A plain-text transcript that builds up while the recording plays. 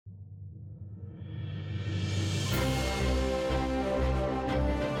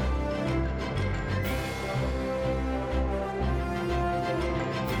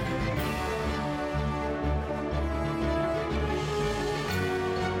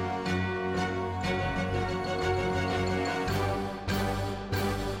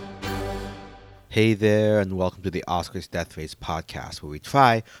Hey there, and welcome to the Oscars Death Race podcast, where we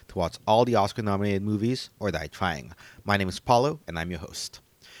try to watch all the Oscar nominated movies or die trying. My name is Paulo, and I'm your host.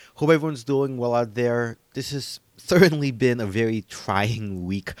 Hope everyone's doing well out there. This has certainly been a very trying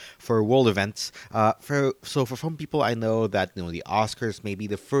week for world events. For some people, I know that the Oscars may be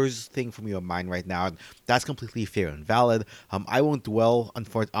the first thing from your mind right now, and that's completely fair and valid. I won't dwell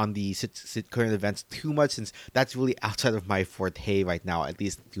on the current events too much, since that's really outside of my forte right now, at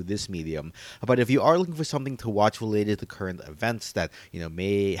least through this medium. But if you are looking for something to watch related to current events that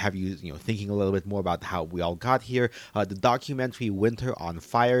may have you thinking a little bit more about how we all got here, the documentary "Winter on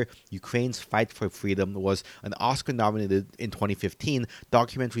Fire: Ukraine's Fight for Freedom" was an Oscar-nominated in 2015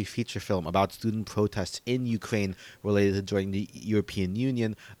 documentary feature film about student protests in Ukraine related to joining the European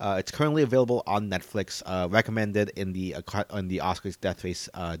Union. It's currently available on Netflix, recommended in the Oscars Death Race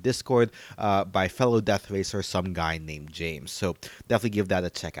Discord by fellow Death Racer, some guy named James. So definitely give that a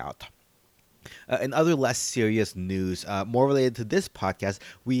check out. In other less serious news, more related to this podcast,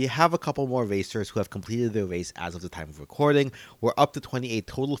 we have a couple more racers who have completed their race as of the time of recording. We're up to 28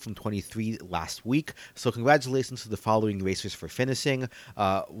 total from 23 last week, so congratulations to the following racers for finishing.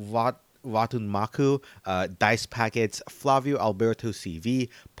 Ratun Maku, Dice Packets, Flavio Alberto CV,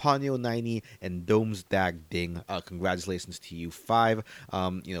 Ponyo 90, and Domes Dag Ding. Congratulations to you five.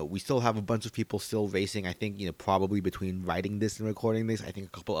 We still have a bunch of people still racing. I think, probably between writing this and recording this, I think a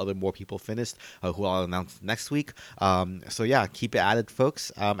couple other more people finished, who I'll announce next week. So yeah, keep it at it,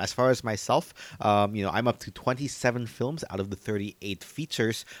 folks. As far as myself, I'm up to 27 films out of the 38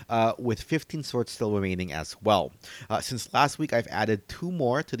 features, with 15 shorts still remaining as well. Since last week, I've added 2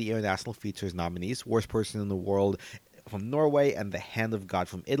 more to the International Features nominees: Worst Person in the World from Norway and The Hand of God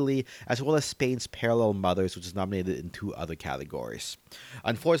from Italy, as well as Spain's Parallel Mothers, which is nominated in 2 other categories.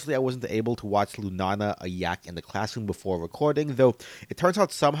 Unfortunately, I wasn't able to watch Lunana, A Yak in the Classroom before recording, though it turns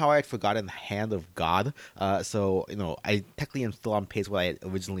out somehow I had forgotten The Hand of God, so I technically am still on pace what I had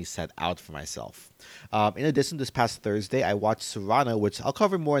originally set out for myself. In addition, this past Thursday, I watched Serrano, which I'll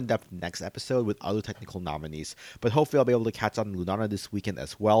cover more in depth next episode with other technical nominees, but hopefully I'll be able to catch on Lunana this weekend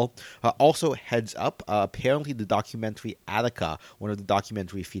as well. Also, heads up, apparently the documentary Attica, one of the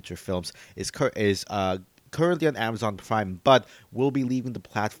documentary feature films, is currently on Amazon Prime, but will be leaving the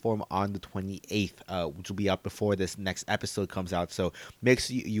platform on the 28th, which will be up before this next episode comes out. So make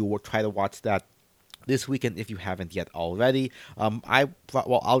sure you try to watch that this weekend if you haven't yet already.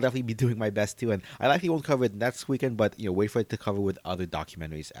 I'll definitely be doing my best too, and I likely won't cover it next weekend, but wait for it to cover with other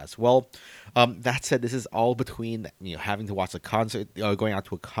documentaries as well. That said, this is all between having to watch a concert, going out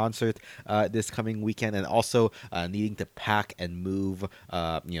to a concert this coming weekend, and also needing to pack and move,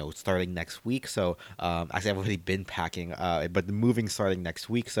 starting next week. So actually, I've already been packing, but the moving starting next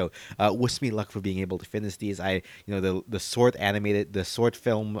week. So wish me luck for being able to finish these. The short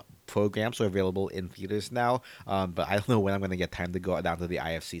film programs are available in theaters now, but I don't know when I'm going to get time to go down to the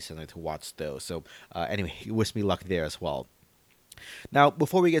IFC Center to watch those. So anyway, wish me luck there as well. Now,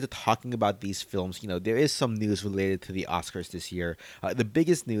 before we get to talking about these films, there is some news related to the Oscars this year. The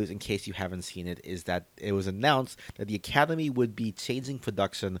biggest news, in case you haven't seen it, is that it was announced that the Academy would be changing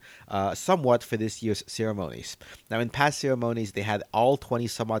production somewhat for this year's ceremonies. Now, in past ceremonies, they had all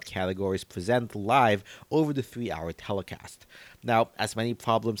 20-some-odd categories present live over the 3-hour telecast. Now, as many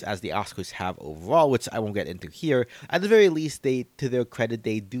problems as the Oscars have overall, which I won't get into here, at the very least, to their credit,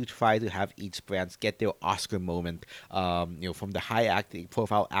 they do try to have each brand get their Oscar moment, from the high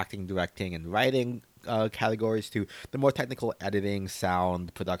profile acting, directing, and writing categories to the more technical editing,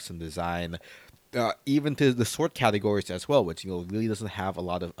 sound, production design, even to the short categories as well, which really doesn't have a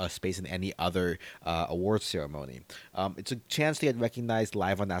lot of space in any other awards ceremony. It's a chance to get recognized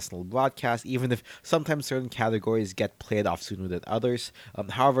live on national broadcast, even if sometimes certain categories get played off sooner than others.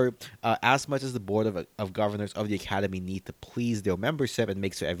 However, as much as the Board of Governors of the Academy need to please their membership and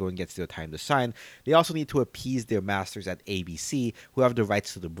make sure everyone gets their time to shine, they also need to appease their masters at ABC, who have the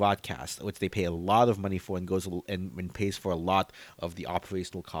rights to the broadcast, which they pay a lot of money for and pays for a lot of the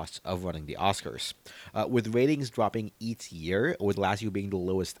operational costs of running the Oscars. With ratings dropping each year, with last year being the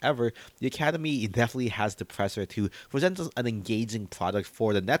lowest ever, the Academy definitely has the pressure to present an engaging product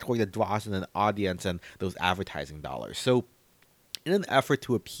for the network that draws in an audience and those advertising dollars. So in an effort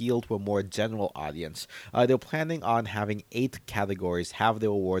to appeal to a more general audience, they're planning on having 8 categories have their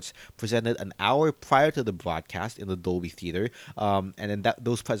awards presented an hour prior to the broadcast in the Dolby Theater, and then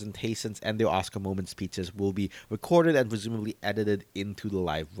those presentations and their Oscar moment speeches will be recorded and presumably edited into the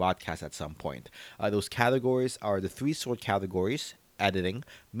live broadcast at some point. Those categories are the 3 short categories: editing,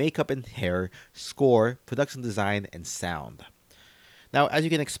 makeup and hair, score, production design, and sound. Now, as you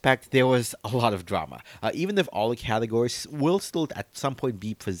can expect, there was a lot of drama. Even if all the categories will still at some point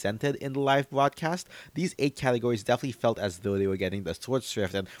be presented in the live broadcast, these 8 categories definitely felt as though they were getting the short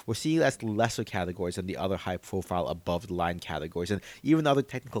shrift and were seen as lesser categories than the other high profile above the line categories and even other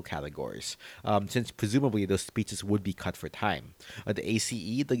technical categories, since presumably those speeches would be cut for time. The ACE,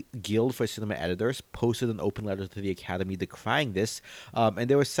 the Guild for Cinema Editors, posted an open letter to the Academy decrying this, and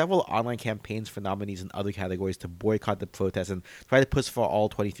there were several online campaigns for nominees in other categories to boycott the protest and try to push for all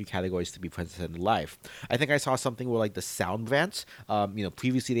 23 categories to be presented live. I think I saw something where like the sound branch,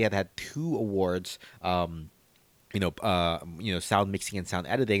 previously they had 2 awards. Sound mixing and sound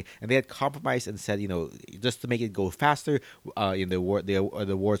editing, and they had compromised and said, just to make it go faster, the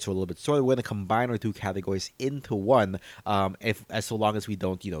awards were a little bit shorter. We're going to combine our 2 categories into one, if as so long as we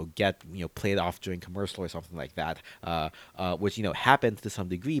don't, get played off during commercial or something like that, which happened to some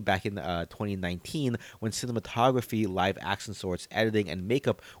degree back in 2019 when cinematography, live action shorts, editing, and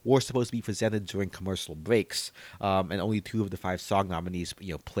makeup were supposed to be presented during commercial breaks, and only 2 of the 5 song nominees,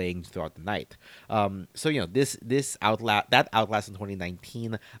 playing throughout the night. This Outlast in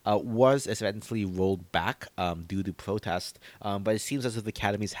 2019 was eventually rolled back due to protest, but it seems as if the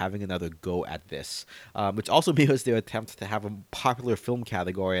Academy is having another go at this, which also mirrors their attempt to have a popular film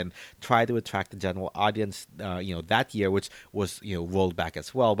category and try to attract the general audience, that year, which was rolled back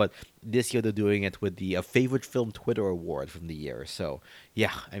as well. But this year they're doing it with the favorite film Twitter award from the year. So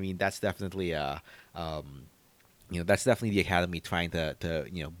yeah, I mean that's definitely that's definitely the Academy trying to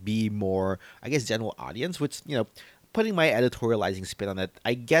be more, I guess, general audience, which, putting my editorializing spin on it,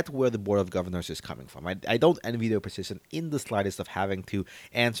 I get where the Board of Governors is coming from. I don't envy their position in the slightest of having to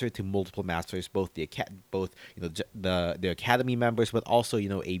answer to multiple masters, both the Academy members, but also,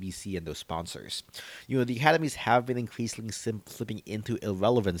 ABC and those sponsors. The Academies have been increasingly slipping into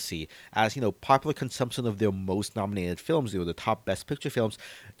irrelevancy as, popular consumption of their most nominated films, the top Best Picture films,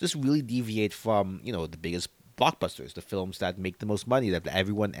 just really deviate from, the biggest blockbusters, the films that make the most money that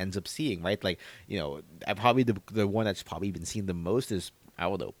everyone ends up seeing, right? Like, probably the one that's probably been seen the most is, I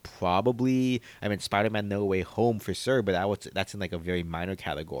don't know, probably, Spider-Man No Way Home for sure, but that's in like a very minor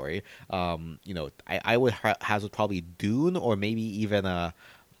category. I would hazard probably Dune, or maybe even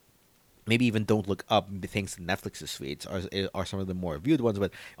Don't Look Up, thanks to Netflix's feeds, are some of the more viewed ones.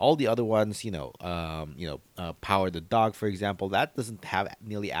 But all the other ones, Power the Dog, for example, that doesn't have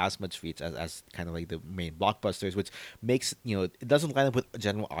nearly as much reach as kind of like the main blockbusters, which makes, it doesn't line up with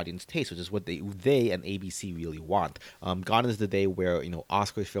general audience taste, which is what they and ABC really want. Gone is the day where,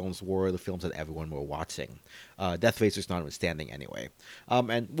 Oscar films were the films that everyone were watching. Death Racers notwithstanding anyway.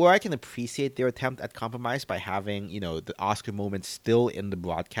 And where I can appreciate their attempt at compromise by having, the Oscar moments still in the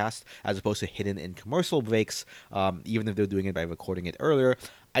broadcast as opposed to hidden in commercial breaks, even if they're doing it by recording it earlier,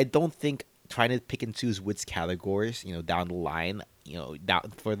 I don't think trying to pick and choose which categories, down the line,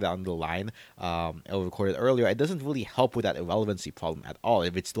 further down the line, or recorded earlier, it doesn't really help with that irrelevancy problem at all.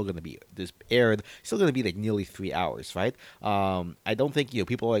 If it's still going to be this aired, it's still going to be like nearly 3 hours, right? I don't think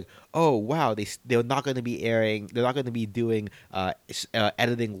people are like, oh wow, they're not going to be airing, they're not going to be doing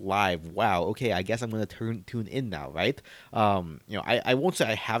editing live. Wow, okay, I guess I'm going to tune in now, right? I won't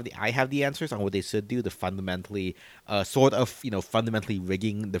say I have the answers on what they should do to fundamentally fundamentally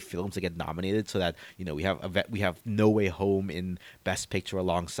rigging the films to get nominated so that we have No Way Home in Best Picture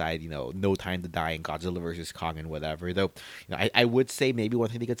alongside No Time to Die and Godzilla vs Kong and whatever. Though I would say maybe one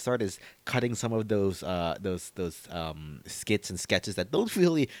thing they could start is cutting some of those skits and sketches that don't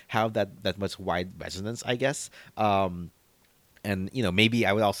really have that much wide resonance, I guess. And maybe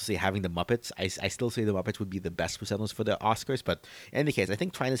I would also say having the Muppets. I still say the Muppets would be the best presenters for the Oscars, but in any case, I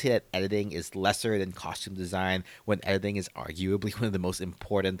think trying to say that editing is lesser than costume design when editing is arguably one of the most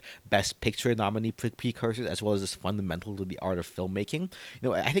important Best Picture nominee precursors, as well as just fundamental to the art of filmmaking.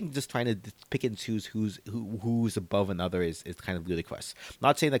 I think just trying to pick and choose who's above another is kind of ludicrous.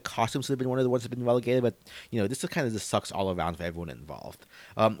 Not saying that costumes have been one of the ones that have been relegated, but this just kind of just sucks all around for everyone involved.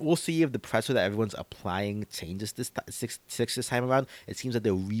 We'll see if the pressure that everyone's applying changes this time around. It seems that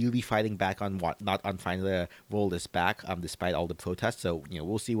they're really fighting back on not on trying to roll this back, despite all the protests. So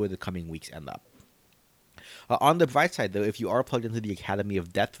we'll see where the coming weeks end up. On the bright side, though, if you are plugged into the Academy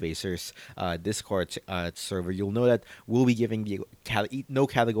of Death Racers Discord server, you'll know that we'll be giving the no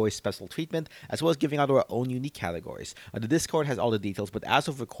category special treatment, as well as giving out our own unique categories. The Discord has all the details, but as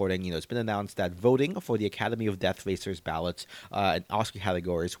of recording, it's been announced that voting for the Academy of Death Racers ballots and Oscar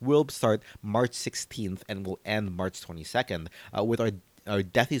categories will start March 16th and will end March 22nd, with our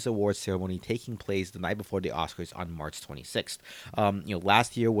Deathy's Awards ceremony taking place the night before the Oscars on March 26th.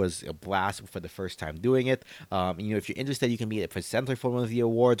 Last year was a blast for the first time doing it. If you're interested, you can be a presenter for one of the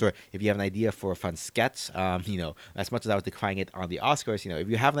awards, or if you have an idea for a fun sketch, as much as I was decrying it on the Oscars, if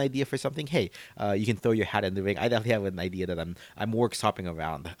you have an idea for something, hey, you can throw your hat in the ring. I definitely have an idea that I'm workshopping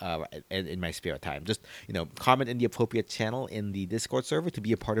around in my spare time. Just comment in the appropriate channel in the Discord server to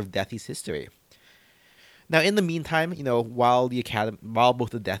be a part of Deathy's history. Now, in the meantime, while both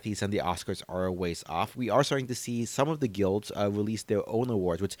the Deathies and the Oscars are a ways off, we are starting to see some of the guilds release their own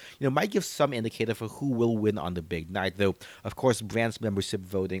awards, which might give some indicator for who will win on the big night. Though, of course, branch membership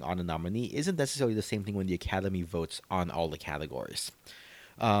voting on a nominee isn't necessarily the same thing when the Academy votes on all the categories.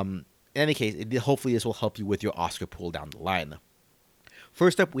 In any case, hopefully this will help you with your Oscar pool down the line.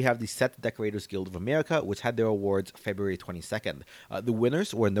 First up, we have the Set Decorators Guild of America, which had their awards February 22nd. The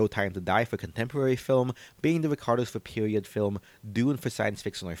winners were No Time to Die for contemporary film, Being the Ricardos for period film, Dune for science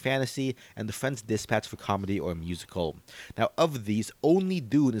fiction or fantasy, and The French Dispatch for comedy or musical. Now, of these, only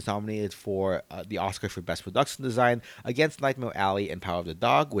Dune is nominated for the Oscar for Best Production Design, against Nightmare Alley and Power of the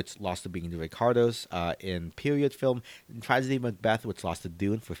Dog, which lost to Being the Ricardos in period film, and Tragedy Macbeth, which lost to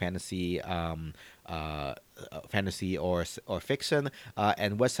Dune for fantasy fantasy or fiction,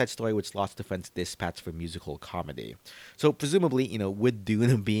 and West Side Story, which lost to French Dispatch for musical comedy. So presumably, with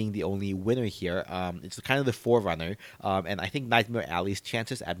Dune being the only winner here, it's kind of the forerunner, and I think Nightmare Alley's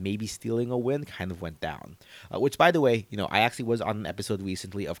chances at maybe stealing a win kind of went down. Which, by the way, I actually was on an episode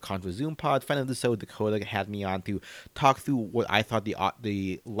recently of Contra Zoom Pod. Friend of the show, Dakota, had me on to talk through what I thought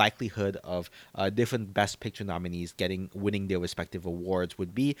the likelihood of different Best Picture nominees winning their respective awards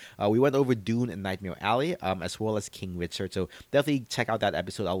would be. We went over Dune and Nightmare Alley, as well as King Richard. So definitely check out that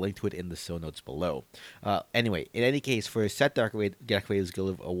episode. I'll link to it in the show notes below. Anyway, in any case, for Set Decorators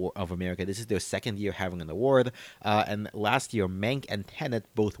Guild of America, this is their second year having an award. And last year, Mank and Tenet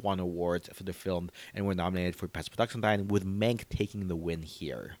both won awards for the film and were nominated for Best Production Design, with Mank taking the win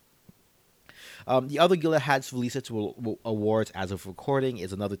here. The other guild that has released its awards as of recording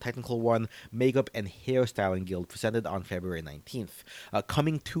is another technical one, Makeup and Hairstyling Guild, presented on February 19th.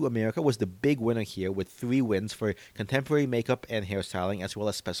 Coming to America was the big winner here, with 3 wins for contemporary makeup and hairstyling, as well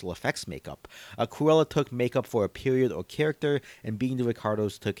as special effects makeup. Cruella took makeup for a period or character, and Being the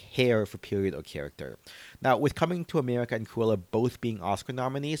Ricardos took hair for period or character. Now, with Coming to America and Cruella both being Oscar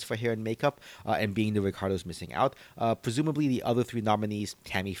nominees for hair and makeup, and Being the Ricardos missing out, presumably the other 3 nominees,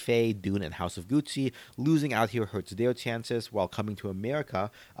 Tammy Faye, Dune, and House of Gucci, losing out here hurts their chances, while Coming to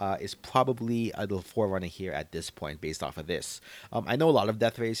America is probably the forerunner here at this point based off of this. I know a lot of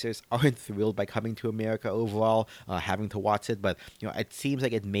Death Racers aren't thrilled by Coming to America overall, having to watch it, but it seems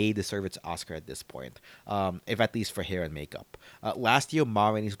like it may deserve its Oscar at this point, if at least for hair and makeup. Last year, Ma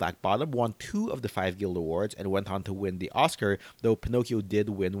Rainey's Black Bottom won 2 of the 5 Guild Awards and went on to win the Oscar, though Pinocchio did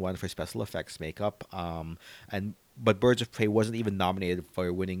win one for special effects makeup, but Birds of Prey wasn't even nominated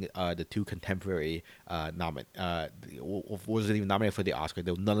for winning the 2 contemporary wasn't even nominated for the Oscar.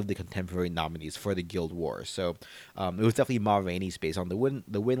 There were none of the contemporary nominees for the Guild Wars. So it was definitely Ma Rainey's based on the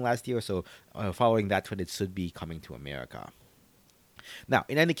win last year. So following that trend, it should be Coming to America. Now,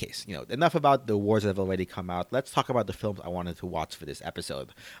 in any case, enough about the awards that have already come out. Let's talk about the films I wanted to watch for this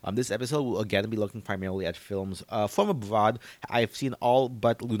episode. This episode will again be looking primarily at films from abroad. I've seen all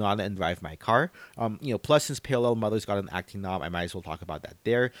but Lunana and Drive My Car. Plus, since Parallel Mothers got an acting nom, I might as well talk about that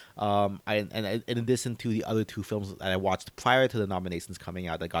there. In addition to the other 2 films that I watched prior to the nominations coming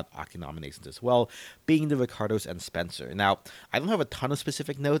out that got acting nominations as well, being the Ricardos and Spencer. Now, I don't have a ton of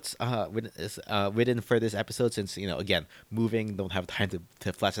specific notes written for this episode since, again, moving, don't have time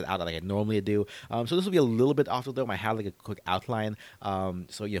to flesh it out like I normally do. So this will be a little bit off the dome. I have like a quick outline.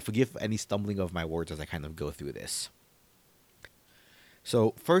 So forgive any stumbling of my words as I kind of go through this.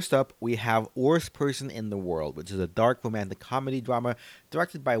 So first up, we have Worst Person in the World, which is a dark romantic comedy drama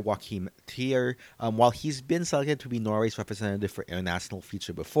directed by Joachim Trier. While he's been selected to be Norway's representative for international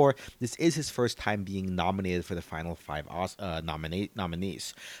feature before, this is his first time being nominated for the final 5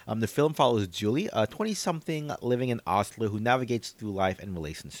 nominees. The film follows Julie, a 20-something living in Oslo who navigates through life and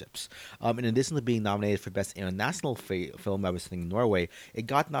relationships. In addition to being nominated for Best International Film representing Norway, it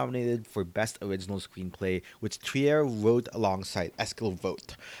got nominated for Best Original Screenplay, which Trier wrote alongside Eskil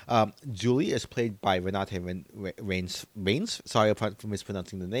Vogt. Julie is played by Renate Reins, sorry for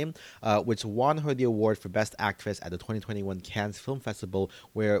mispronouncing the name, which won her the award for Best Actress at the 2021 Cannes Film Festival,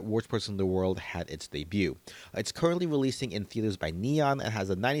 where Worst Person in the World had its debut. It's currently releasing in theaters by Neon and has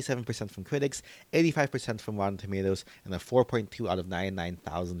a 97% from critics, 85% from Rotten Tomatoes, and a 4.2 out of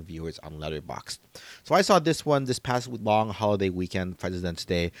 99,000 viewers on Letterboxd. So I saw this one this past long holiday weekend, President's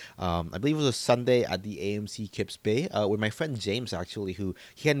Day. I believe it was a Sunday at the AMC Kips Bay, with my friend James actually especially, who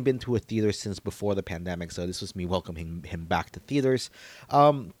he hadn't been to a theater since before the pandemic. So this was me welcoming him back to theaters.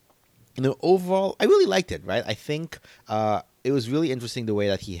 Um, Overall, I really liked it. Right, I think it was really interesting the way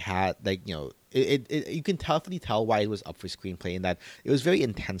that he had, like, you can definitely tell why it was up for screenplay, in that it was very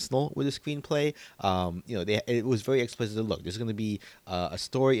intentional with the screenplay. It was very explicit. Look, there's going to be a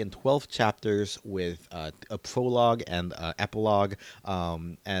story in 12 chapters with a prologue and epilogue,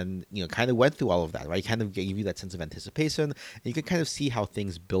 and kind of went through all of that. Right, kind of gave you that sense of anticipation, and you could kind of see how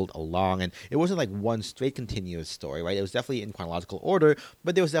things build along. And it wasn't like one straight continuous story. Right, it was definitely in chronological order,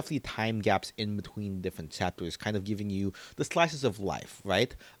 but there was definitely time gaps in between different chapters, kind of giving you the slices of life.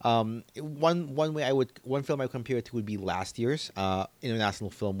 Right, one film I would compare it to would be last year's international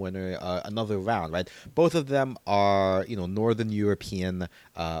film winner, Another Round. Right, both of them are Northern European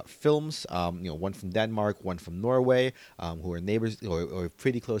films. One from Denmark, one from Norway, who are neighbors or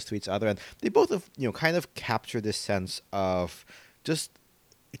pretty close to each other, and they both have kind of capture this sense of just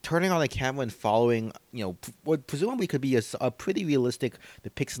turning on the camera and following, what presumably could be a pretty realistic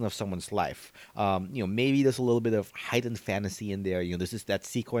depiction of someone's life. Maybe there's a little bit of heightened fantasy in there. This is that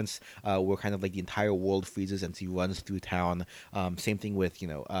sequence where kind of like the entire world freezes and he runs through town. Same thing with,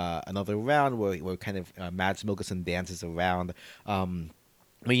 Another Round, where kind of Mads Mikkelsen dances around.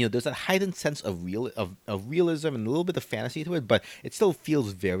 There's that heightened sense of realism and a little bit of fantasy to it, but it still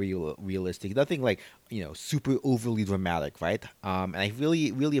feels very realistic. Nothing like super overly dramatic, right? And I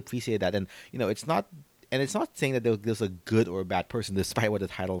really really appreciate that. And it's not. And it's not saying that there's a good or a bad person, despite what the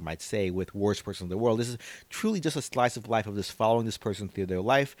title might say, with worst person in the world. This is truly just a slice of life of just following this person through their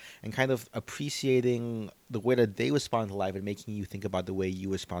life and kind of appreciating the way that they respond to life and making you think about the way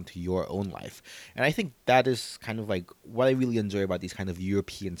you respond to your own life. And I think that is kind of like what I really enjoy about these kind of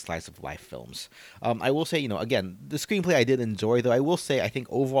European slice of life films. I will say, again, the screenplay I did enjoy, though I will say I think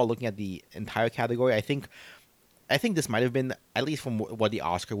overall, looking at the entire category, I think this might have been, at least from what the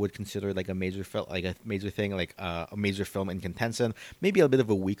Oscar would consider like a major film, like a major thing, like a major film in contention. Maybe a bit of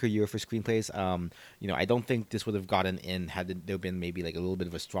a weaker year for screenplays. I don't think this would have gotten in had there been maybe like a little bit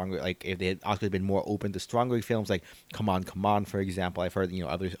of a stronger, like if the Oscar had been more open to stronger films, like Come On, for example. I've heard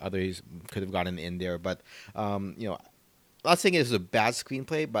others could have gotten in there, but not saying it is a bad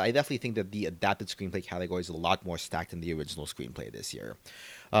screenplay, but I definitely think that the adapted screenplay category is a lot more stacked than the original screenplay this year.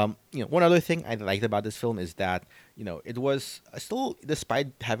 One other thing I liked about this film is that it was still, despite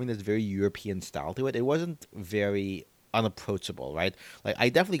having this very European style to it, it wasn't very unapproachable, right? Like, I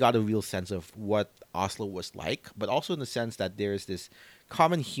definitely got a real sense of what Oslo was like, but also in the sense that there's this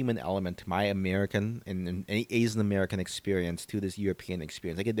common human element to my American and Asian American experience to this European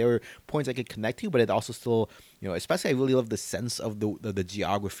experience. Like, there were points I could connect to, but it also still, especially I really love the sense of the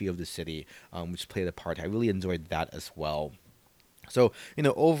geography of the city, which played a part. I really enjoyed that as well. So,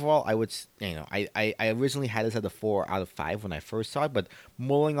 overall, I would, I originally had this at a 4 out of 5 when I first saw it, but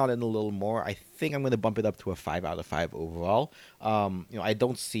mulling on it a little more, I think I'm going to bump it up to a 5 out of 5 overall. I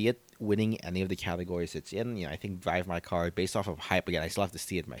don't see it winning any of the categories it's in. I think Drive My Car, based off of hype, again, I still have to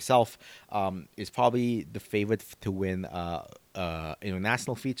see it myself, is probably the favorite to win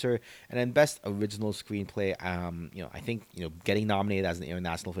international feature. And then best original screenplay, I think getting nominated as an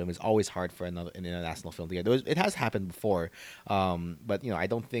international film is always hard for an international film to get. It has happened before, but I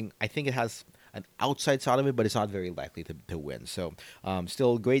think it has an outside shot of it, but it's not very likely to win. So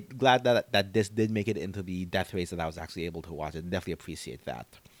still glad that this did make it into the death race, that I was actually able to watch it, and definitely appreciate that.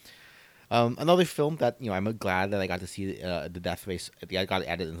 Another film that I'm glad that I got to see the Death Race. I got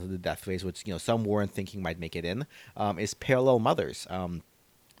added into the Death Race, which some weren't thinking might make it in. Is Parallel Mothers.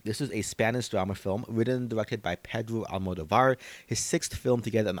 This is a Spanish drama film written and directed by Pedro Almodovar, his sixth film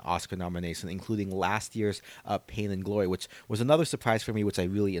to get an Oscar nomination, including last year's Pain and Glory, which was another surprise for me, which I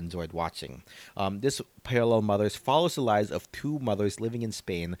really enjoyed watching. This Parallel Mothers follows the lives of two mothers living in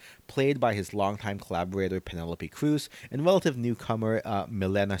Spain, played by his longtime collaborator Penelope Cruz and relative newcomer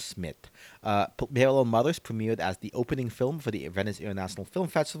Milena Smith. Parallel Mothers premiered as the opening film for the Venice International Film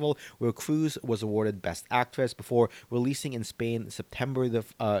Festival, where Cruz was awarded Best Actress before releasing in Spain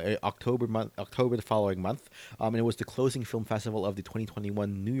October the following month, and it was the closing film festival of the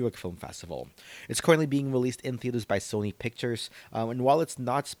 2021 New York Film Festival. It's currently being released in theaters by Sony Pictures, and while it's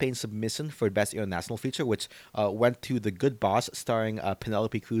not Spain's submission for Best International Feature, which went to The Good Boss, starring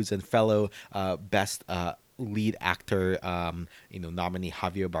Penelope Cruz and fellow Best lead actor, nominee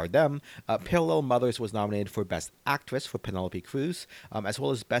Javier Bardem, Parallel Mothers was nominated for Best Actress for Penelope Cruz, as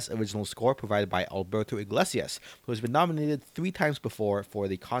well as Best Original Score provided by Alberto Iglesias, who has been nominated 3 times before for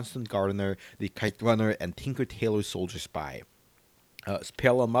The Constant Gardener, The Kite Runner, and Tinker Tailor Soldier Spy.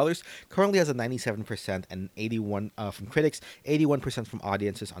 Parallel Mothers currently has a 97% and 81 from critics, 81% from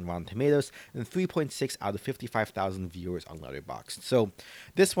audiences on Rotten Tomatoes, and 3.6 out of 55,000 viewers on Letterboxd. So,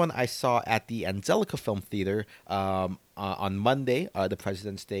 this one I saw at the Angelica Film Theater on Monday, the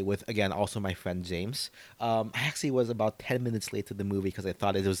President's Day, with again also my friend James. I actually was about 10 minutes late to the movie because I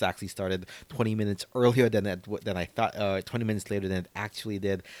thought it was actually started 20 minutes earlier than I thought. 20 minutes later than it actually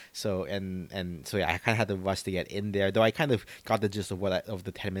did. So so yeah, I kind of had to rush to get in there. Though I kind of got the gist of of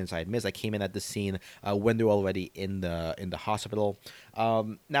the 10 minutes I had missed. I came in at the scene when they were already in the hospital.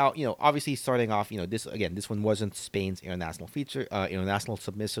 Now, obviously starting off, this one wasn't Spain's international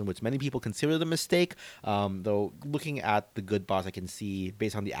submission, which many people considered a mistake. Though looking at The Good Boss, I can see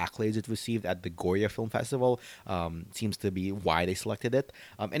based on the accolades it received at the Goya Film Festival, seems to be why they selected it.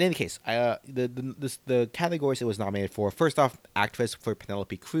 In any case, the categories it was nominated for. First off, actress for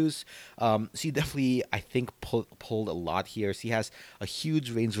Penelope Cruz. She definitely, I think, pulled a lot here. She has a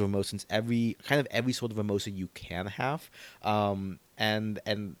huge range of emotions, every sort of emotion you can have, and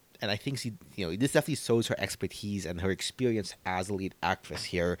I think this definitely shows her expertise and her experience as a lead actress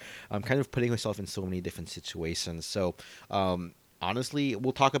here, kind of putting herself in so many different situations. So, honestly,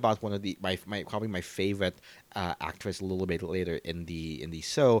 we'll talk about one of my probably my favorite actress a little bit later in the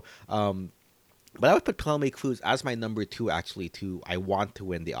show. But I would put Penelope Cruz as my number two, actually, I want to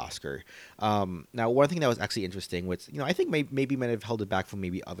win the Oscar. Now, one thing that was actually interesting, which, I think maybe might have held it back from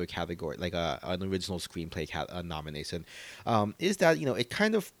maybe other category, like an original screenplay nomination, is that, it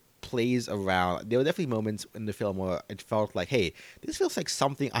kind of plays around. There were definitely moments in the film where it felt like, hey, this feels like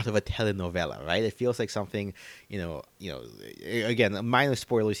something out of a telenovela, right? It feels like something, again, minor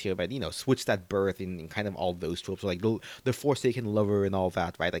spoilers here, but switch that birth and kind of all those tropes, like the Forsaken Lover and all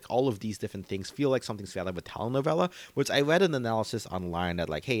that, right? Like all of these different things feel like something straight out of a telenovela. Which I read an analysis online that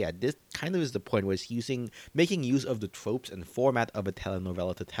like, hey, yeah, this kind of is the point where it's making use of the tropes and format of a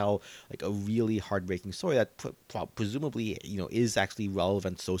telenovela to tell like a really heartbreaking story that presumably is actually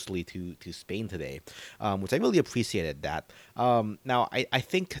relevant socially to Spain today, which I really appreciated that. Now, I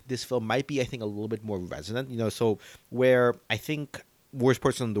think this film might be, a little bit more resonant, so where I think Worst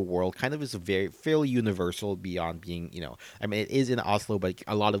Person in the World kind of is fairly universal beyond being, it is in Oslo, but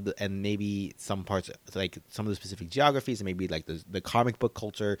a lot of and maybe some parts, like some of the specific geographies and maybe like the comic book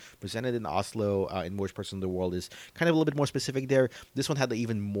culture presented in Oslo in Worst Person in the World is kind of a little bit more specific there. This one had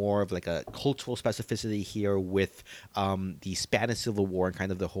even more of like a cultural specificity here with the Spanish Civil War and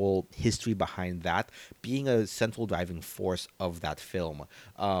kind of the whole history behind that being a central driving force of that film.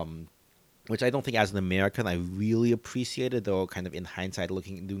 Which I don't think as an American I really appreciated, though kind of in hindsight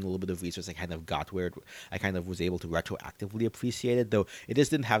doing a little bit of research, I kind of got where I kind of was able to retroactively appreciate it, though it just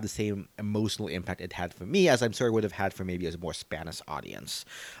didn't have the same emotional impact it had for me as I'm sure it would have had for maybe a more Spanish audience.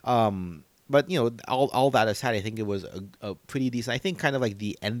 But all that aside, I think it was a pretty decent. I think kind of like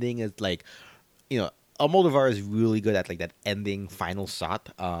the ending is like, Almodovar is really good at like that ending final shot.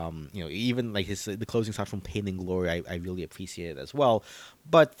 Even like the closing shot from Pain and Glory, I really appreciate it as well.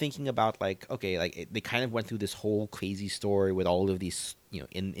 But thinking about like, okay, like they kind of went through this whole crazy story with all of these,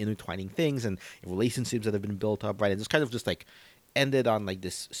 intertwining things and relationships that have been built up, right? And just like ended on like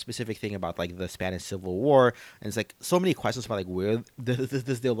this specific thing about like the Spanish Civil War, and it's like so many questions about like where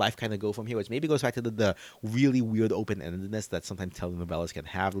does their life kind of go from here, which maybe goes back to the really weird open-endedness that sometimes telenovelas can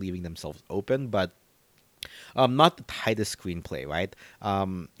have, leaving themselves open, but not the tightest screenplay, right?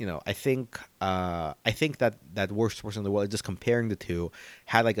 I think that Worst Person in the World, just comparing the two,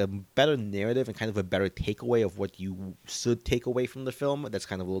 had like a better narrative and kind of a better takeaway of what you should take away from the film. That's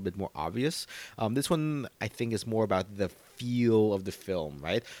kind of a little bit more obvious. This one, I think, is more about the feel of the film,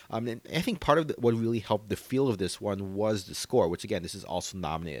 right? And I think part of what really helped the feel of this one was the score, which again, this is also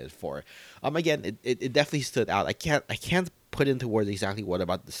nominated for. Again, it definitely stood out. I can't put into words exactly what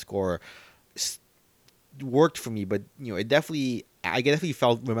about the score worked for me, but I definitely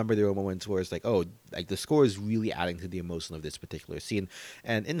remember there were moments where it's like, oh, like the score is really adding to the emotion of this particular scene.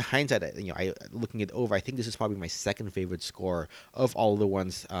 And in hindsight, I looking it over, I think this is probably my second favorite score of all the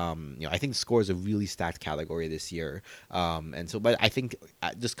ones. I think score is a really stacked category this year. But I think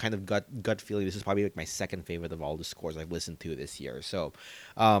just kind of gut feeling, this is probably like my second favorite of all the scores I've listened to this year. So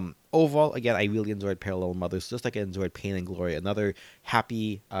overall, again, I really enjoyed Parallel Mothers, just like I enjoyed Pain and Glory. Another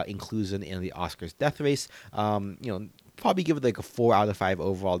happy inclusion in the Oscars death race. Probably give it like a 4 out of 5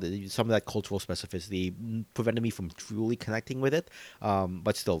 overall. Some of that cultural specificity prevented me from truly connecting with it,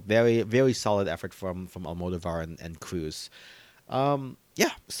 but still, very, very solid effort from Almodovar and Cruz.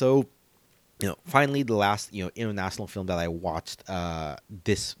 So finally, the last international film that I watched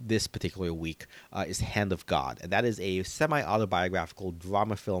this particular week is Hand of God, and that is a semi-autobiographical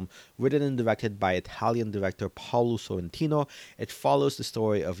drama film written and directed by Italian director Paolo Sorrentino. It follows the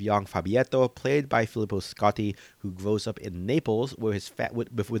story of young Fabietto, played by Filippo Scotti, who grows up in Naples with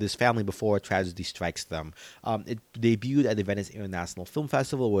his family before tragedy strikes them. It debuted at the Venice International Film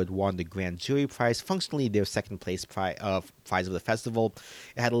Festival, where it won the Grand Jury Prize, functionally their second place prize of the festival.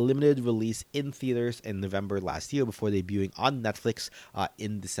 It had a limited release in theaters in November last year before debuting on Netflix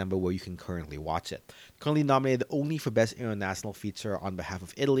in December, where you can currently watch it. Currently nominated only for Best International Feature on behalf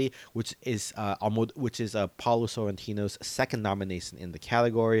of Italy, which is Paolo Sorrentino's second nomination in the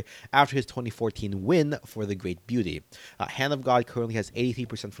category after his 2014 win for The Great Beauty. Hand of God currently has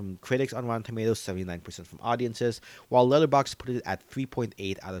 83% from critics on Rotten Tomatoes, 79% from audiences, while Letterboxd put it at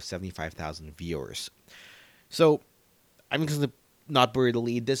 3.8 out of 75,000 viewers. So, I'm going to not bury the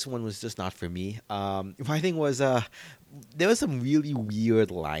lead. This one was just not for me. My thing was there was some really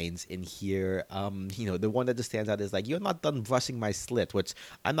weird lines in here. The one that just stands out is like, "You're not done brushing my slit," which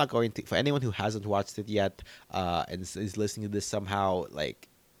I'm not going to. For anyone who hasn't watched it yet and is listening to this somehow, like,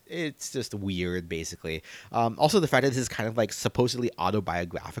 it's just weird, basically. Also, the fact that this is kind of like supposedly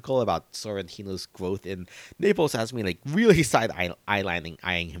autobiographical about Sorrentino's growth in Naples has me like really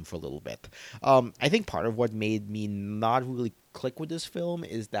eyeing him for a little bit. I think part of what made me not really click with this film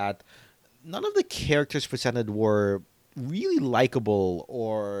is that none of the characters presented were really likable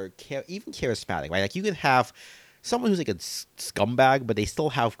or even charismatic, right? Like, you can have someone who's like a scumbag, but they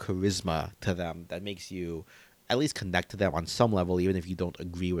still have charisma to them that makes you at least connect to them on some level, even if you don't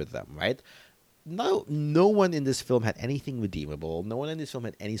agree with them, right? No one in this film had anything redeemable. No one in this film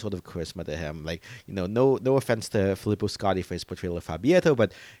had any sort of charisma to him. Like, no offense to Filippo Scotti for his portrayal of Fabietto,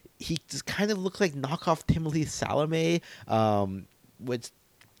 but he just kind of looked like knockoff Timothée Chalamet, which,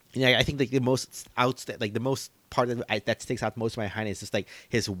 I think like the most the most part that sticks out most of my hand is just like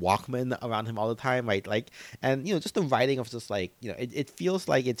his Walkman around him all the time, right? Like, and just the writing of just like it feels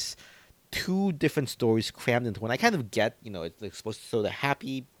like it's two different stories crammed into one. I kind of get, it's like supposed to show the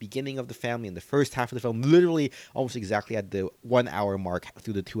happy beginning of the family in the first half of the film, literally almost exactly at the 1 hour mark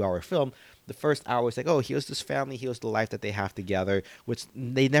through the 2 hour film. The first hour is like, oh, here's this family, here's the life that they have together, which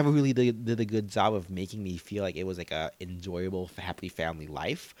they never really did a good job of making me feel like it was like a enjoyable, happy family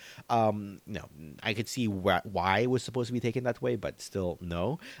life. I could see why it was supposed to be taken that way, but still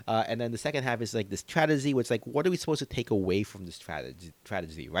no. And then the second half is like this tragedy, which like, what are we supposed to take away from this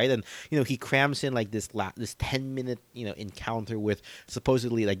tragedy, right? And he crams in like this 10-minute encounter with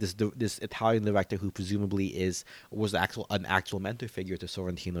supposedly like this Italian director who presumably was an actual mentor figure to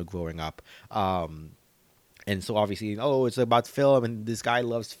Sorrentino growing up. And so obviously, it's about film, and this guy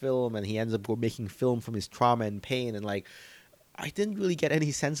loves film, and he ends up making film from his trauma and pain, and like, I didn't really get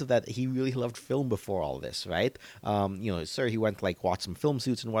any sense of that he really loved film before all this, right? Sure, he went to like watch some film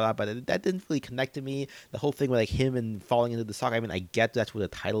suits and whatnot, but that didn't really connect to me. The whole thing with like him and falling into the sock. I mean, I get that's where the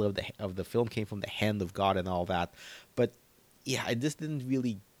title of the film came from, The Hand of God and all that, but yeah, I didn't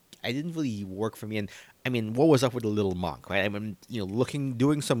really work for me. And I mean, what was up with the little monk, right? I mean,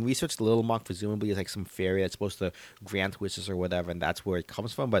 doing some research, the little monk presumably is like some fairy that's supposed to grant wishes or whatever, and that's where it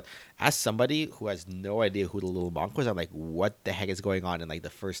comes from. But as somebody who has no idea who the little monk was, I'm like, what the heck is going on in like the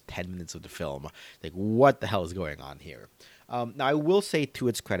first 10 minutes of the film? Like, what the hell is going on here? Now, I will say to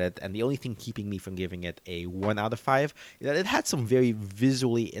its credit, and the only thing keeping me from giving it a 1 out of 5, is that it had some very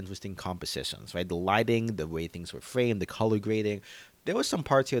visually interesting compositions, right? The lighting, the way things were framed, the color grading. There were some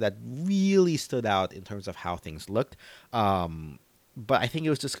parts here that really stood out in terms of how things looked. But I think it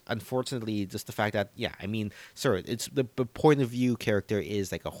was just, unfortunately, just the fact that, yeah, I mean, sir, it's the point of view character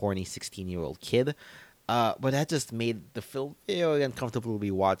is like a horny 16-year-old kid. But that just made the film very uncomfortable to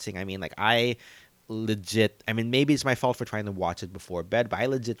be watching. I mean, like, maybe it's my fault for trying to watch it before bed, but I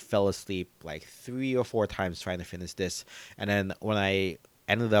legit fell asleep like 3 or 4 times trying to finish this. And then when I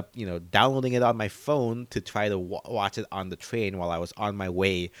ended up, downloading it on my phone to try to watch it on the train while I was on my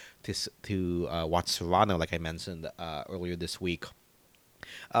way to watch Serrano, like I mentioned earlier this week.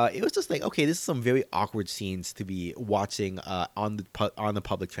 It was just like, okay, this is some very awkward scenes to be watching on the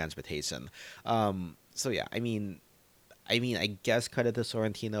public transportation. So yeah, I mean, I guess credit to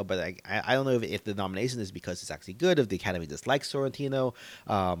Sorrentino, but I don't know if the nomination is because it's actually good, if the Academy dislikes Sorrentino.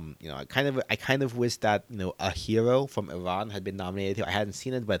 I kind of wish that A Hero from Iran had been nominated. I hadn't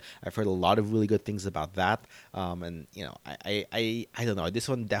seen it, but I've heard a lot of really good things about that. And I don't know. This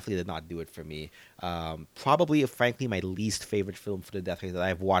one definitely did not do it for me. Probably, frankly, my least favorite film for the death rate that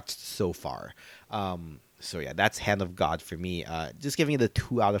I've watched so far. So yeah, that's Hand of God for me. Just giving it a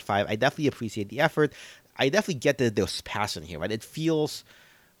 2 out of 5. I definitely appreciate the effort. I definitely get that there's passion here, right? It feels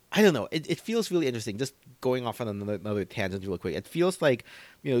I don't know. It feels really interesting. Just going off on another tangent real quick. It feels like,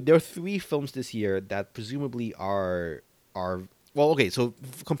 there are three films this year that presumably are well, okay. So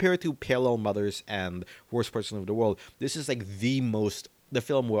compared to Parallel Mothers and Worst Person of the World, this is like the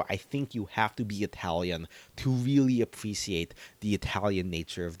film where I think you have to be Italian to really appreciate the Italian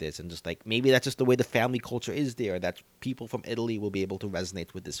nature of this, and just like maybe that's just the way the family culture is there. That people from Italy will be able to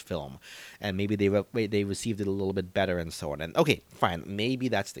resonate with this film, and maybe they received it a little bit better and so on. And okay, fine, maybe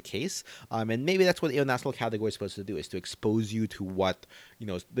that's the case. And maybe that's what the international category is supposed to do, is to expose you to what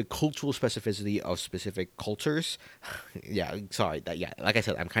the cultural specificity of specific cultures. Yeah, sorry, like I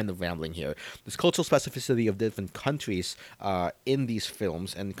said, I'm kind of rambling here. This cultural specificity of different countries in these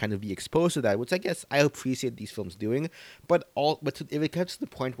films, and kind of be exposed to that, which I guess I appreciate these films doing. If it comes to the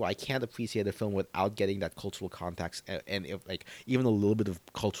point where I can't appreciate a film without getting that cultural context, and if, like, even a little bit of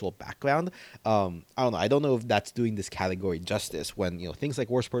cultural background, I don't know. I don't know if that's doing this category justice. When things like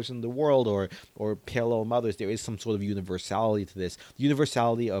Worst Person in the World or Parallel Mothers, there is some sort of universality to this. The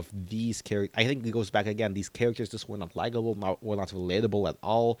universality of these characters, I think it goes back again. These characters just were not likable, were not relatable at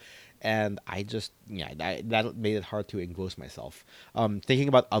all. And I just, that made it hard to engross myself. Thinking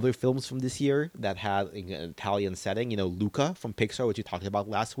about other films from this year that had an Italian setting, Luca from Pixar, which we talked about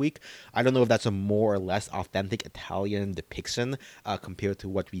last week. I don't know if that's a more or less authentic Italian depiction compared to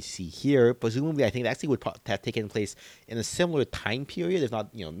what we see here. Presumably, I think it actually would have taken place in a similar time period, if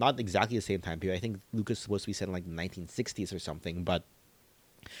not, not exactly the same time period. I think Luca's supposed to be set in like the 1960s or something, but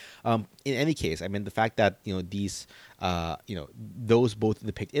in any case, I mean, the fact that these those both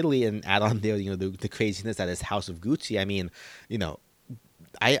depict Italy, and add on there the craziness that is House of Gucci. I mean,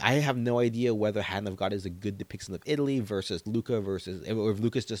 I have no idea whether Hand of God is a good depiction of Italy versus Luca, or if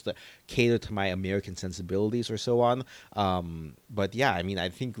Luca's just to cater to my American sensibilities or so on. But yeah, I mean, I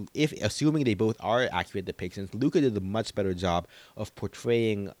think assuming they both are accurate depictions, Luca did a much better job of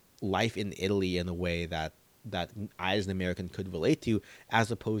portraying life in Italy in a way that I as an American could relate to, as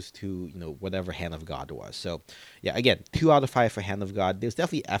opposed to whatever Hand of God was. So yeah, again, 2 out of 5 for Hand of God. There's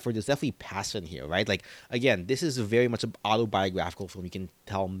definitely effort, there's definitely passion here, right? Like, again, this is very much an autobiographical film. You can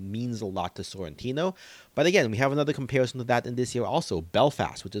tell means a lot to Sorrentino. But again, we have another comparison to that in this year also,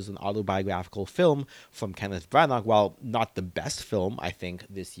 Belfast, which is an autobiographical film from Kenneth Branagh. While not the best film, I think,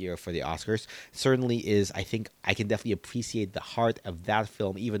 this year for the Oscars, certainly is, I think I can definitely appreciate the heart of that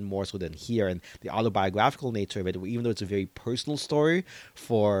film even more so than here, and the autobiographical nature of it, even though it's a very personal story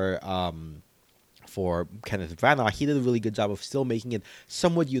for Kenneth Branagh, he did a really good job of still making it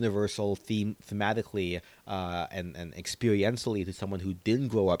somewhat universal thematically and experientially to someone who didn't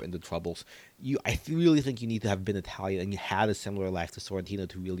grow up in the Troubles. I really think you need to have been Italian and you had a similar life to Sorrentino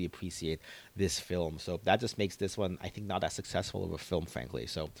to really appreciate this film. So that just makes this one, I think, not as successful of a film, frankly.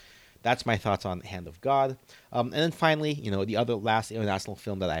 So that's my thoughts on Hand of God. And then finally, the other last international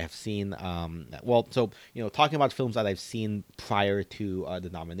film that I have seen. Talking about films that I've seen prior to the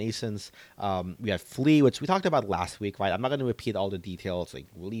nominations, we have Flea, which we talked about last week, right? I'm not going to repeat all the details, like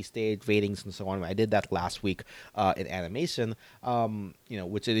release date, ratings, and so on. I did that last week in animation,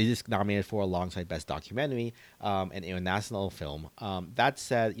 which it is nominated for alongside Best Documentary and International Film. That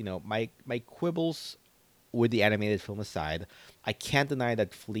said, my quibbles with the animated film aside, I can't deny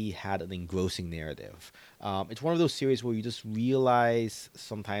that Flea had an engrossing narrative. It's one of those series where you just realize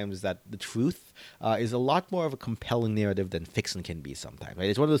sometimes that the truth is a lot more of a compelling narrative than fiction can be sometimes. Right?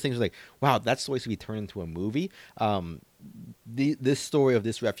 It's one of those things where, like, wow, that's supposed to be turned into a movie. This story of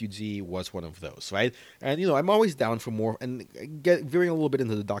this refugee was one of those, right? And I'm always down for more, and veering a little bit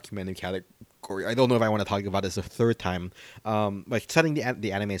into the documentary category. I don't know if I want to talk about this a third time. Like, setting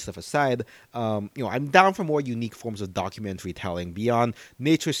the anime stuff aside, I'm down for more unique forms of documentary telling beyond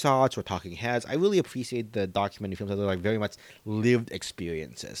nature shots or talking heads. I really appreciate the documentary films that are like very much lived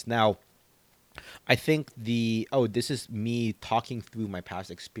experiences. Now, I think this is me talking through my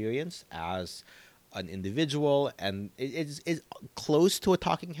past experience as an individual, and it's close to a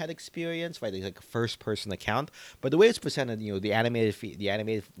talking head experience, right? It's like a first person account, but the way it's presented, the animated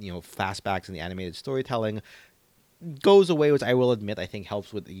flashbacks and the animated storytelling goes away, which I will admit I think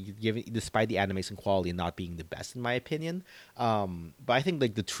helps with giving, despite the animation quality not being the best in my opinion. But I think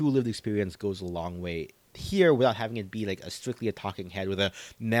like the true lived experience goes a long way here without having it be like strictly a talking head with a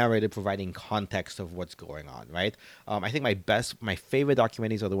narrator providing context of what's going on, right? I think my favorite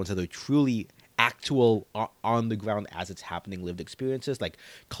documentaries are the ones that are truly actual on the ground as it's happening lived experiences, like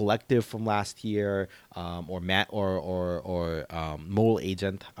Collective from last year, or Matt or Mole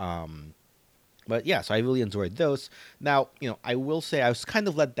Agent. But yeah, so I really enjoyed those. Now, I will say I was kind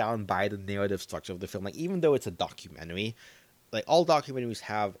of let down by the narrative structure of the film. Like, even though it's a documentary, like all documentaries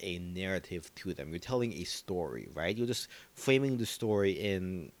have a narrative to them. You're telling a story, right? You're just framing the story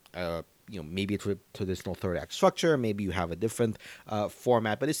in maybe a traditional third act structure, maybe you have a different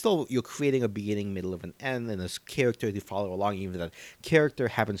format, but it's still, you're creating a beginning, middle, of an end, and a character to follow along, even if that character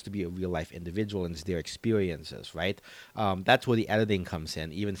happens to be a real life individual and it's their experiences, right? That's where the editing comes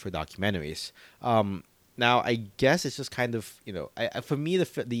in, even for documentaries. Now I guess it's just kind of, for me,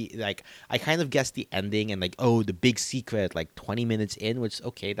 the like, I kind of guessed the ending and like, oh, the big secret like 20 minutes in, which,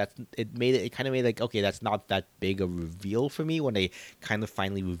 okay, that's, it kind of made like, okay, that's not that big a reveal for me when they kind of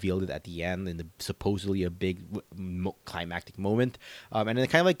finally revealed it at the end in the supposedly a big climactic moment. And then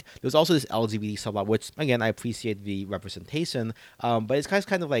kind of like there's also this LGBT subplot, which again I appreciate the representation, but it's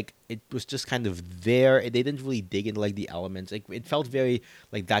kind of like it was just kind of there. They didn't really dig into like the elements. Like, it felt very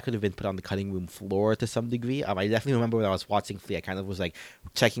like that could have been put on the cutting room floor to some degree. I definitely remember when I was watching Flea, I kind of was like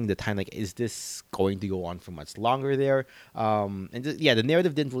checking the time, like, is this going to go on for much longer there? Yeah, the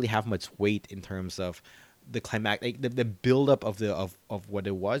narrative didn't really have much weight in terms of the climax, like the build up of what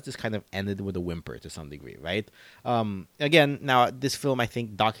it was. Just kind of ended with a whimper to some degree, right? Again, now this film, I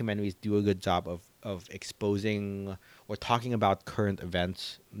think documentaries do a good job of exposing or talking about current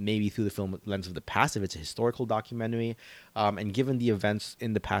events, maybe through the film lens of the past, if it's a historical documentary. And given the events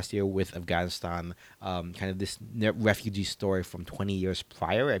in the past year with Afghanistan, kind of this refugee story from 20 years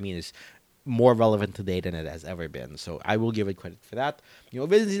prior, I mean, is more relevant today than it has ever been. So I will give it credit for that.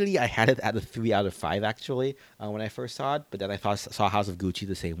 Originally I had it at a 3 out of 5 actually when I first saw it, but then I saw House of Gucci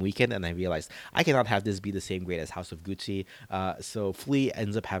the same weekend, and I realized I cannot have this be the same grade as House of Gucci. So Flea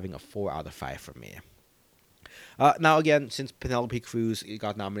ends up having a 4 out of 5 for me. Now, again, since Penelope Cruz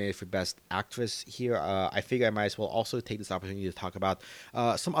got nominated for Best Actress here, I figure I might as well also take this opportunity to talk about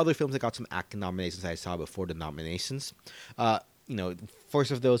some other films that got some acting nominations I saw before the nominations.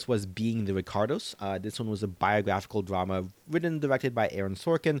 First of those was Being the Ricardos. This one was a biographical drama written and directed by Aaron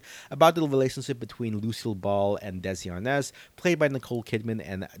Sorkin about the relationship between Lucille Ball and Desi Arnaz, played by Nicole Kidman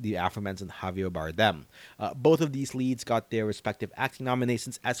and the aforementioned Javier Bardem. Both of these leads got their respective acting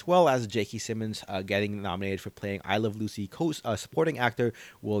nominations, as well as J.K. Simmons getting nominated for playing I Love Lucy supporting actor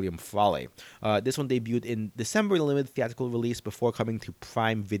William Frawley. This one debuted in December in a limited theatrical release before coming to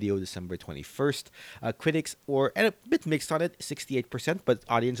Prime Video December 21st. Critics were a bit mixed on it, 68%, but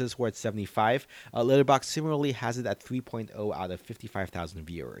audiences were at 75%. Letterboxd similarly has it at 3.0 out of 55,000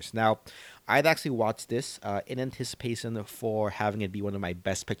 viewers. Now, I'd actually watched this in anticipation for having it be one of my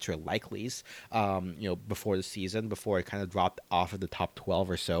Best Picture likelies, before the season, before it kind of dropped off of the top 12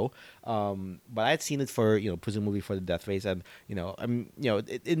 or so. But I had seen it for, presumably for the Death Race, and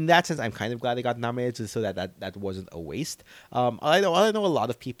in that sense, I'm kind of glad it got nominated, so that wasn't a waste. I know a lot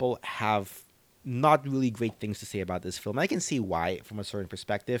of people have not really great things to say about this film. I can see why from a certain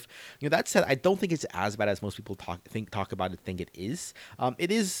perspective. That said, I don't think it's as bad as most people talk about it, think it is.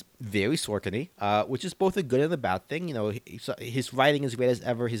 It is very Sorkin-y, which is both a good and a bad thing. His writing is great as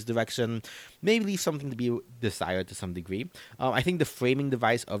ever. His direction maybe leaves something to be desired to some degree. I think the framing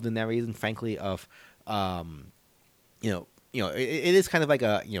device of the narration, frankly, of it is kind of like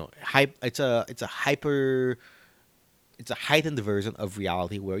a it's a heightened version of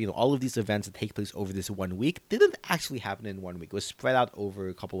reality where, all of these events that take place over this 1 week didn't actually happen in 1 week. It was spread out over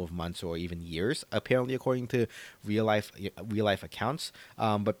a couple of months or even years, apparently, according to real life accounts.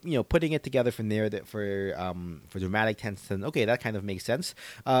 But putting it together for dramatic tense, then okay, that kind of makes sense.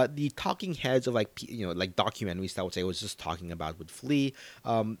 The talking heads of like documentaries that I would say was just talking about with Flea,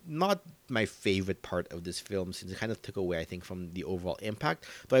 not my favorite part of this film, since it kind of took away, I think, from the overall impact.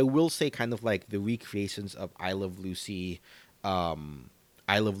 But I will say, kind of like the recreations of I Love Lucy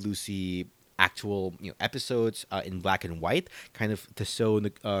actual episodes in black and white, kind of to show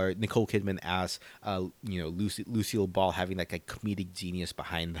Nicole Kidman as Lucille Ball having like a comedic genius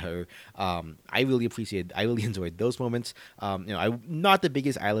behind her. I really enjoyed those moments. I'm not the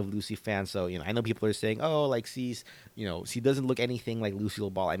biggest I Love Lucy fan, so I know people are saying, oh, like she doesn't look anything like Lucille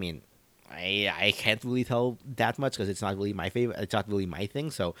Ball. I mean, I can't really tell that much because it's not really my favorite. It's not really my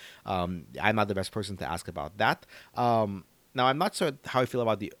thing. So I'm not the best person to ask about that. Now, I'm not sure how I feel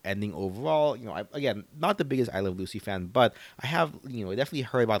about the ending overall. Again, not the biggest I Love Lucy fan, but I have, definitely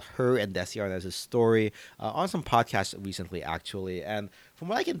heard about her and Desi Arnaz's story on some podcasts recently, actually. And from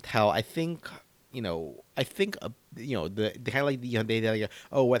what I can tell, I think the kind of like they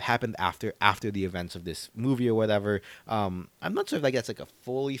what happened after the events of this movie or whatever. I'm not sure if that's like a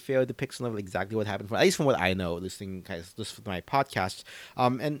fully fair depiction of exactly what happened, at least from what I know, listening kind of just from my podcast.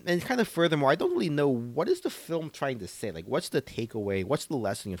 And kind of furthermore, I don't really know what is the film trying to say. Like, what's the takeaway? What's the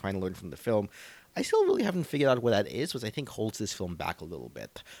lesson you're trying to learn from the film? I still really haven't figured out what that is, which I think holds this film back a little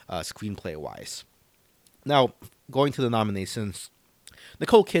bit, screenplay wise. Now, going to the nominations.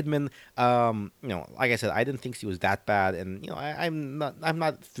 Nicole Kidman, like I said, I didn't think she was that bad, and I'm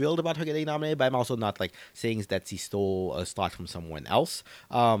not thrilled about her getting nominated, but I'm also not like saying that she stole a slot from someone else.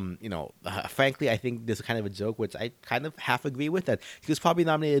 Frankly, I think this is kind of a joke, which I kind of half agree with, that she was probably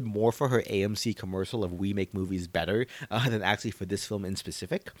nominated more for her AMC commercial of "We Make Movies Better" than actually for this film in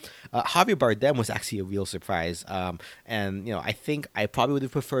specific. Javier Bardem was actually a real surprise, and I think I probably would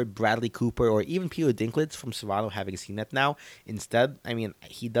have preferred Bradley Cooper or even Peter Dinklage from Serrano, having seen that now. Instead, I mean,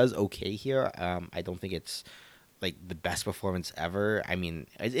 he does okay here. I don't think it's like the best performance ever. I mean,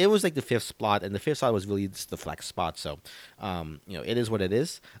 it was like the fifth spot, and the fifth spot was really just the flex spot. So, it is what it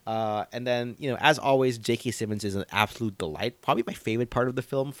is. And then, as always, J.K. Simmons is an absolute delight. Probably my favorite part of the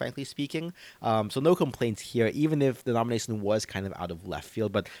film, frankly speaking. So no complaints here, even if the nomination was kind of out of left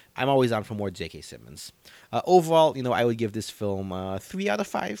field. But I'm always on for more J.K. Simmons. Overall, I would give this film 3 out of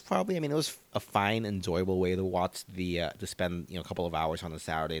 5, probably. I mean, it was a fine, enjoyable way to watch to spend a couple of hours on a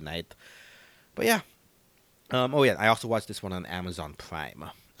Saturday night. But yeah. Oh yeah, I also watched this one on Amazon Prime.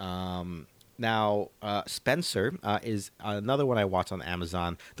 Now, Spencer is another one I watched on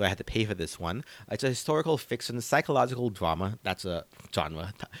Amazon, though I had to pay for this one. It's a historical fiction psychological drama, that's a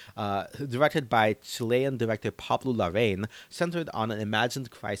genre, directed by Chilean director Pablo Larraín, centered on an imagined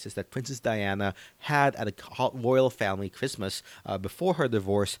crisis that Princess Diana had at a royal family Christmas before her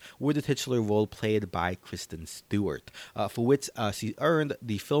divorce, with the titular role played by Kristen Stewart, for which she earned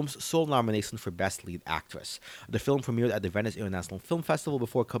the film's sole nomination for Best Lead Actress. The film premiered at the Venice International Film Festival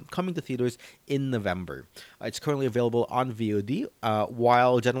before coming to theaters in November. It's currently available on VOD.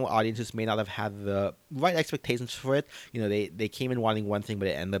 While general audiences may not have had the right expectations for it, they came in wanting one thing, but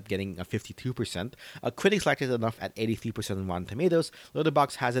it ended up getting a 52%. Critics liked it enough at 83% on Rotten Tomatoes.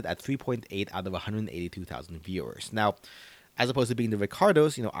 Letterboxd has it at 3.8 out of 182,000 viewers. Now, as opposed to being the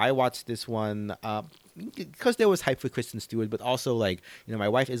Ricardos, I watched this one because there was hype for Kristen Stewart, but also my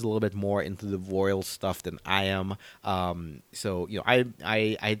wife is a little bit more into the royal stuff than I am. So I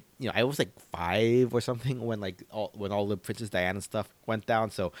was like 5 or something when all the Princess Diana stuff went down.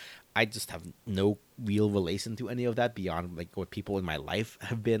 So I just have no real relation to any of that beyond what people in my life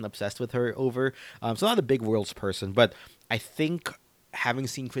have been obsessed with her over. So not a big royals person, but I think, having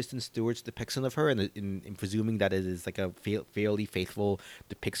seen Kristen Stewart's depiction of her, and in presuming that it is like a fairly faithful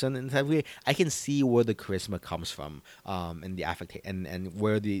depiction in that way, I can see where the charisma comes from, and the affect and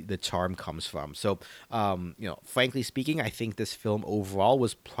where the charm comes from. So, frankly speaking, I think this film overall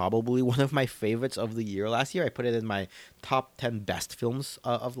was probably one of my favorites of the year last year. I put it in my top 10 best films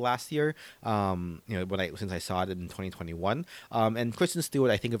of last year. Since I saw it in 2021, and Kristen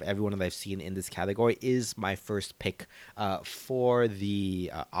Stewart, I think of everyone that I've seen in this category, is my first pick for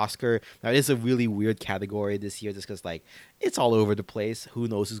the Oscar. Now, it is a really weird category this year, just because it's all over the place. Who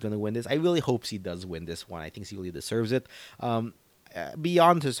knows who's going to win this? I really hope she does win this one. I think she really deserves it.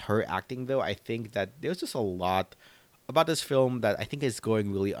 Beyond just her acting, though, I think that there's just a lot about this film that I think is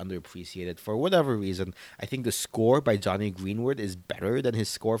going really underappreciated for whatever reason. I think the score by Johnny Greenwood is better than his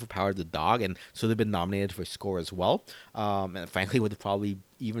score for Power of the Dog, and should have been nominated for score as well. And frankly, would have probably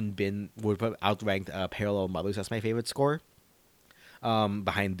would have outranked Parallel Mothers as my favorite score,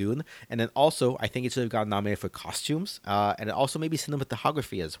 behind Dune. And then also, I think it should have gotten nominated for costumes, and also maybe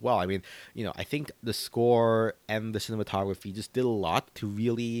cinematography as well. I mean, I think the score and the cinematography just did a lot to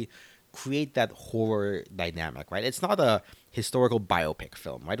really create that horror dynamic, right? It's not a historical biopic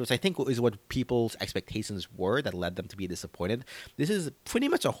film, right? Which I think is what people's expectations were that led them to be disappointed. This is pretty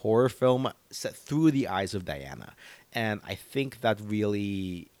much a horror film set through the eyes of Diana. And I think that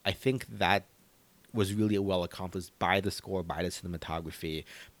was really well accomplished by the score, by the cinematography,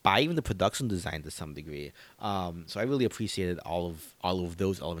 by even the production design to some degree. So I really appreciated all of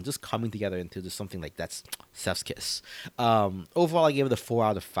those elements just coming together into just something that's Chef's kiss. Overall, I gave it a 4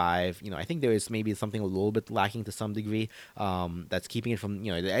 out of 5. I think there is maybe something a little bit lacking to some degree. That's keeping it from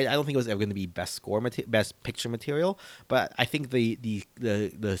I don't think it was ever going to be best picture material, but I think the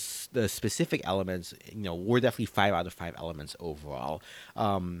specific elements were definitely 5 out of 5 elements overall.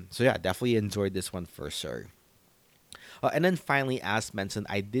 So yeah, definitely enjoyed this one for sure. And then finally, as mentioned,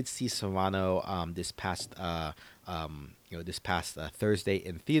 I did see Serrano this past Thursday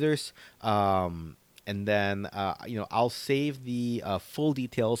in theaters. And then, I'll save the full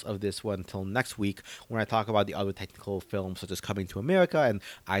details of this one until next week, when I talk about the other technical films such as Coming to America and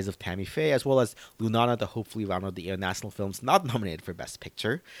Eyes of Tammy Faye, as well as Lunana, to hopefully round out the international films not nominated for Best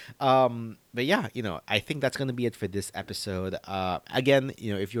Picture. But yeah, I think that's going to be it for this episode. Again,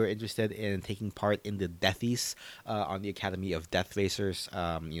 if you're interested in taking part in the Deathies on the Academy of Death Racers,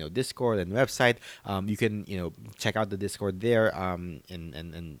 Discord and website, you can, check out the Discord there,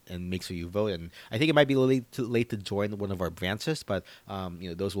 and make sure you vote. And I think you might be late to join one of our branches, but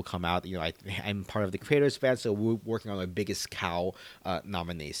those will come out. I'm part of the creators band, so we're working on our biggest cow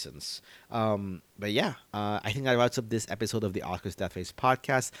nominations. But yeah, I think that wraps up this episode of the Oscars Death Race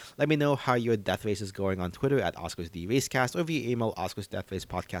podcast. Let me know how your death race is going on Twitter at OscarsDRacecast or via email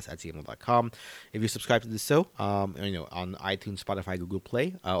OscarsDeathRacePodcast@gmail.com. If you subscribe to the show, on iTunes, Spotify, Google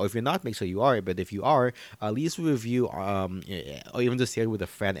Play, or if you're not, make sure you are. But if you are, leave us a review, or even just share it with a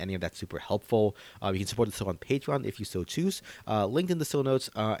friend. Any of that's super helpful. You can support the show on Patreon if you so choose. Linked in the show notes,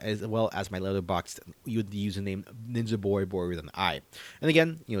 as well as my letterboxd with the username NinjaBoy with an I. And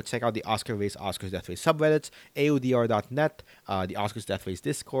again, check out the Oscar Race, Oscars Death Race subreddits, AODR.net, the Oscars Death Race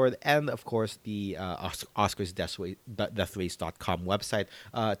Discord, and of course the OscarsDeathRace.com website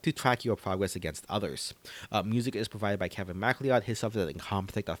to track your progress against others. Music is provided by Kevin MacLeod. His stuff is at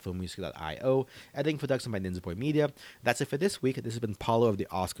incompetech.filmmusic.io. Editing production by NinjaBoy Media. That's it for this week. This has been Paulo of the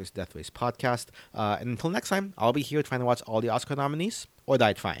Oscars Death Race podcast. And until next time, I'll be here trying to watch all the Oscar nominees, or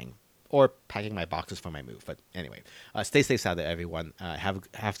die trying, or packing my boxes for my move. But anyway, stay safe out there, everyone.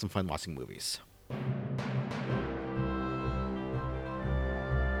 Have some fun watching movies.